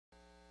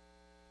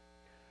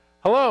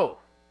Hello.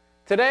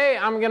 Today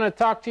I'm going to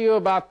talk to you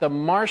about the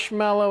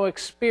marshmallow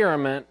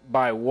experiment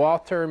by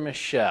Walter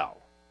Mischel.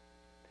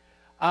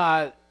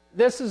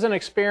 This is an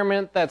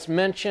experiment that's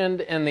mentioned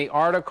in the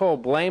article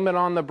Blame It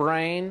on the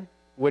Brain,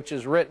 which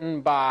is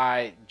written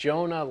by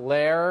Jonah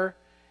Lehrer.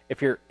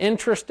 If you're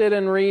interested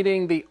in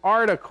reading the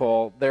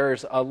article,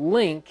 there's a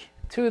link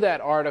to that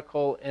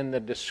article in the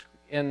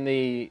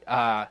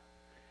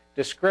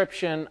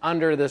description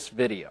under this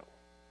video.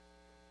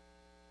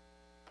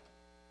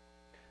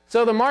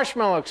 So the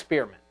marshmallow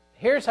experiment,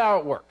 here's how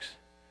it works.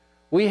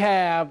 We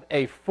have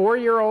a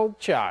 4-year-old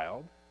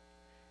child,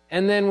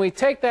 and then we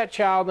take that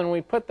child and we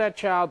put that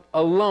child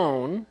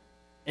alone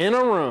in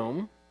a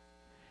room.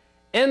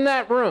 In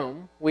that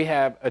room, we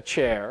have a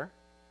chair,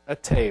 a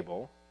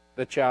table.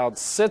 The child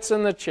sits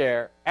in the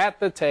chair at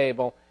the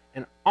table,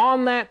 and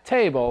on that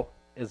table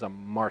is a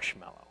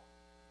marshmallow.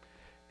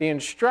 The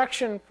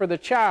instruction for the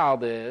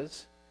child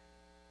is,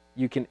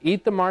 you can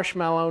eat the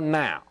marshmallow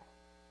now,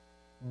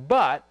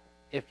 but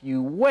if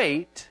you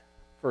wait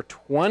for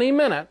 20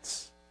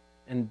 minutes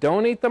and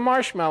don't eat the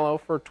marshmallow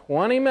for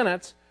 20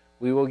 minutes,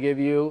 we will give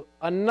you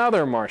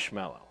another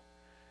marshmallow.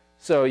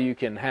 So you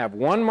can have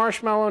one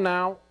marshmallow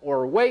now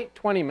or wait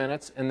 20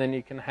 minutes, and then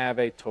you can have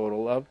a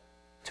total of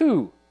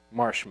 2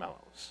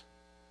 marshmallows.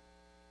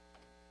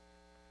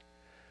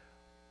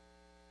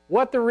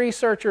 What the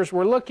researchers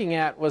were looking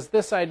at was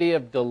this idea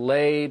of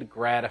delayed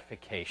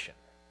gratification,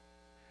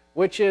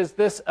 which is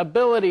this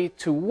ability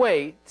to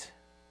wait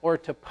or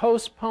to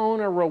postpone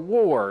a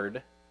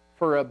reward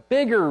for a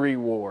bigger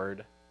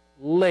reward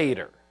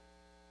later.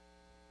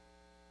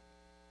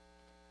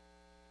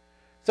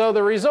 So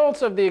the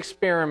results of the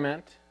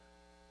experiment,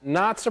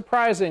 not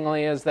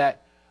surprisingly, is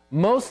that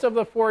most of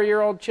the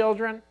 4-year-old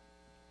children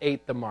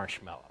ate the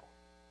marshmallow.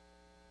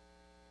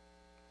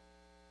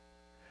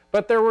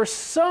 But there were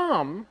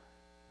some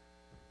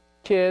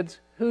kids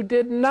who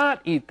did not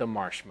eat the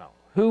marshmallow,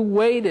 who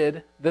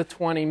waited the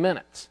 20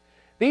 minutes.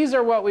 These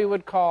are what we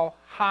would call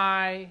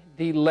high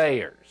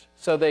delayers.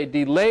 So they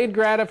delayed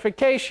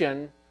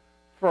gratification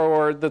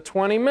for the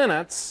 20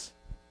 minutes.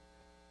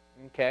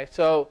 Okay,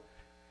 so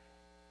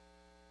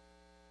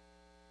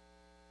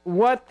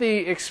what the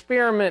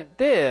experiment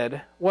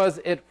did was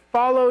it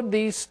followed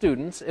these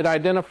students. It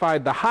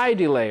identified the high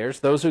delayers,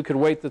 those who could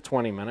wait the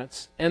 20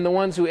 minutes, and the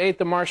ones who ate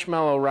the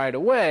marshmallow right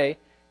away,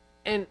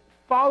 and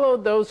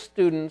followed those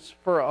students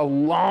for a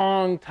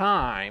long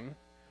time,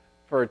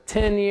 for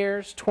 10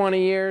 years,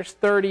 20 years,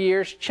 30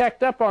 years,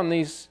 checked up on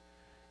these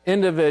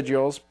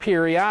individuals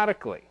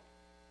periodically.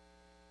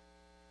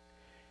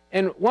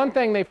 And one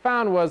thing they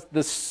found was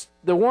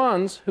the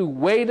ones who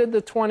waited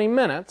the 20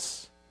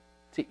 minutes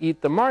to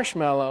eat the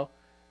marshmallow,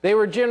 they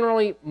were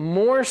generally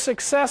more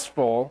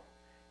successful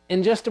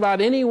in just about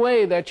any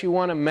way that you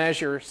want to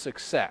measure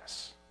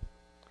success.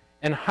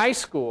 In high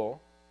school,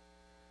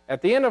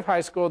 at the end of high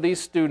school, these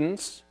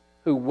students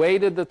who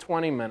waited the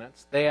 20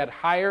 minutes, they had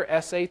higher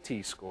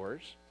SAT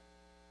scores.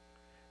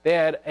 They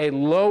had a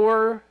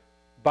lower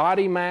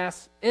body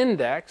mass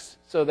index,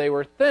 so they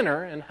were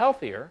thinner and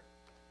healthier.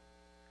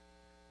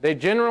 They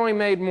generally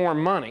made more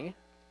money.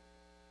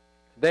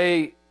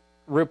 They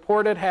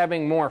reported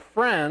having more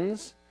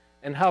friends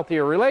and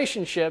healthier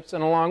relationships,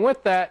 and along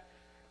with that,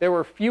 there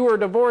were fewer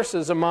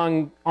divorces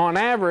on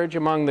average,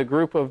 among the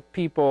group of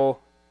people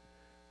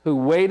who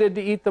waited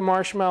to eat the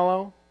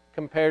marshmallow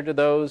compared to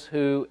those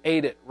who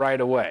ate it right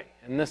away.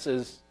 And this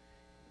is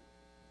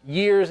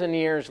years and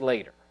years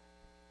later.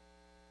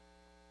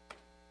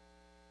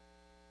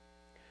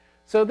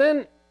 So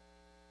then,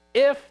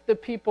 if the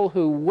people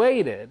who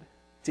waited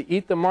to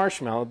eat the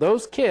marshmallow,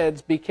 those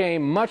kids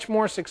became much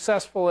more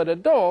successful as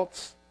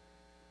adults,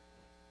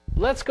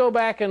 let's go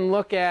back and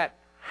look at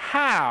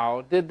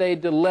how did they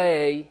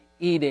delay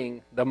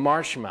eating the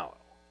marshmallow.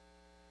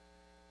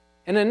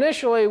 And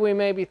initially we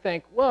maybe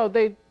think, well,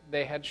 they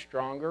had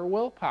stronger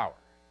willpower.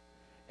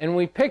 And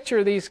we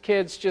picture these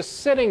kids just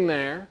sitting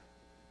there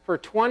for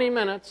 20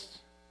 minutes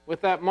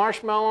with that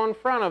marshmallow in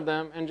front of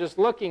them and just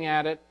looking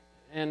at it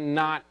and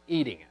not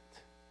eating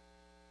it.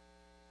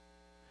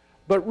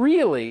 But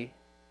really,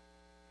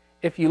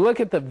 if you look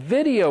at the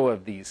video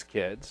of these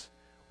kids,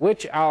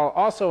 which I'll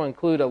also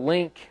include a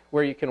link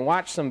where you can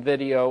watch some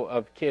video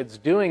of kids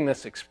doing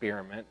this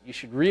experiment. You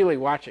should really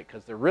watch it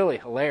because they're really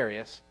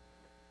hilarious.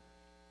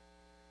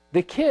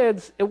 The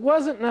kids, it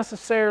wasn't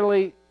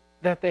necessarily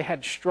that they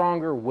had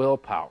stronger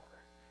willpower.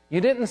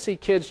 You didn't see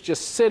kids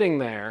just sitting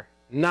there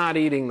not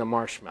eating the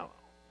marshmallow.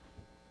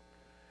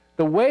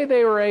 The way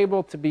they were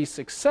able to be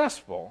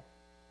successful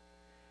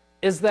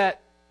is that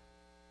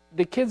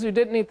the kids who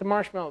didn't eat the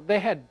marshmallow, they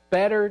had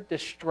better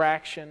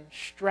distraction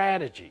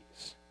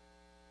strategies.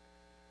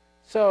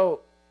 So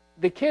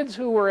the kids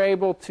who were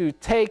able to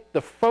take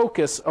the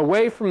focus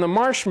away from the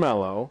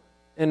marshmallow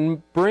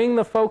and bring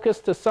the focus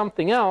to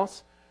something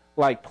else,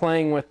 like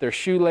playing with their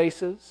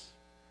shoelaces,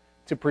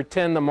 to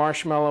pretend the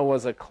marshmallow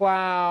was a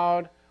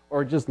cloud,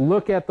 or just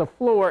look at the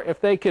floor,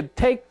 if they could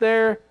take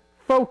their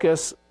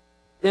focus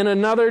in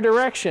another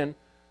direction,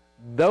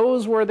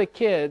 those were the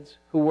kids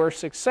who were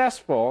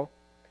successful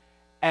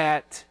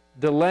at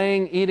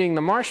delaying eating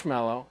the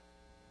marshmallow,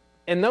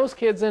 and those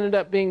kids ended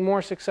up being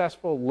more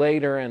successful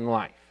later in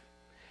life.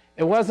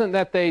 It wasn't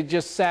that they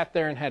just sat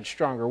there and had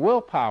stronger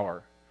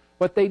willpower.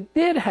 What they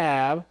did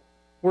have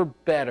were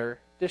better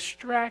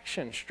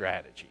distraction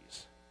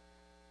strategies.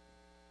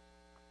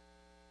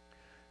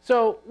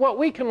 So what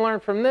we can learn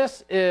from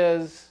this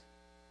is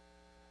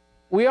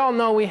we all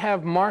know we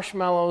have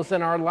marshmallows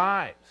in our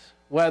lives,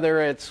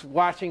 whether it's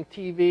watching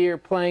TV or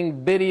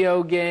playing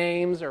video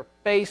games or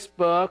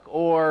Facebook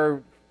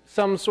or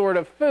some sort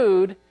of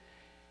food.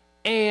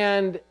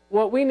 And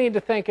what we need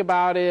to think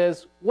about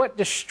is, what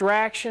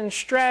distraction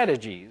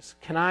strategies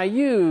can I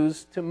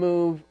use to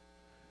move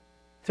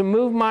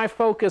my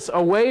focus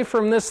away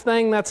from this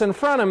thing that's in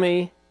front of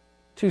me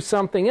to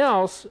something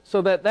else,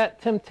 so that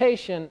that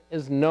temptation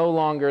is no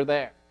longer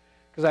there.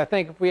 Because I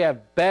think if we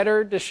have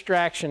better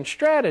distraction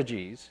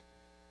strategies,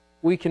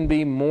 we can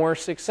be more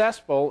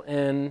successful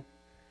in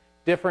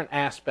different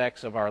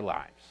aspects of our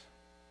lives.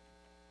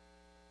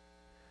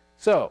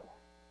 So,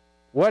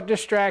 what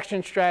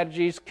distraction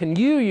strategies can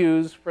you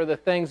use for the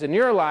things in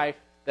your life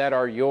that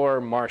are your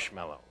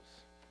marshmallows?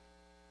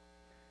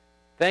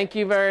 Thank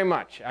you very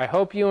much. I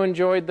hope you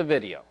enjoyed the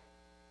video.